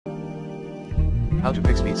How to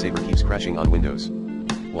fix Beat Saber keeps crashing on Windows.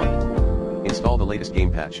 1. Install the latest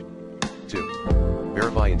game patch. 2.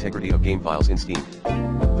 Verify integrity of game files in Steam.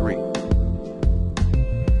 3.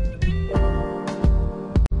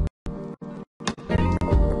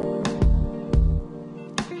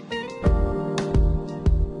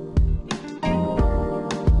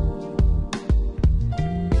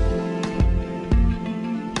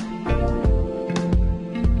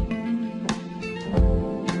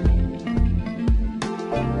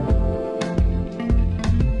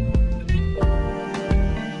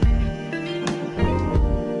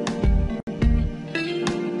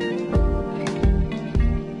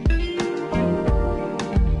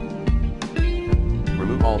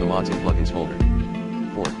 Remove all the mods in plugins folder.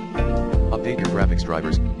 4. Update your graphics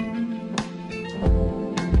drivers.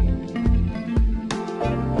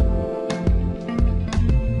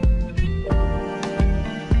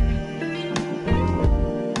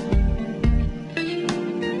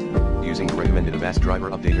 Using the recommended Avast driver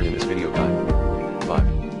updater in this video guide.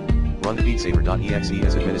 5. Run the BeatSaber.exe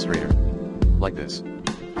as administrator. Like this.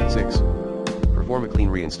 6. Perform a clean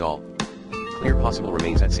reinstall. Clear possible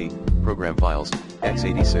remains at C, program files,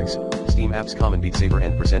 x86, Steam apps common Beat Saber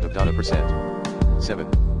and %of data %. 7.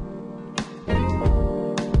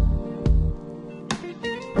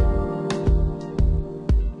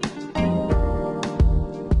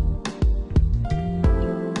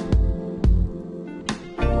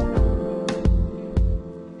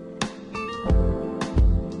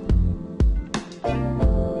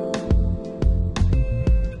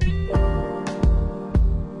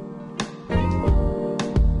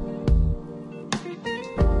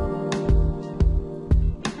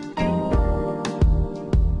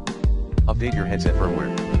 Update your headset firmware.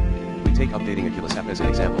 We take updating Oculus app as an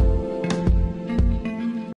example.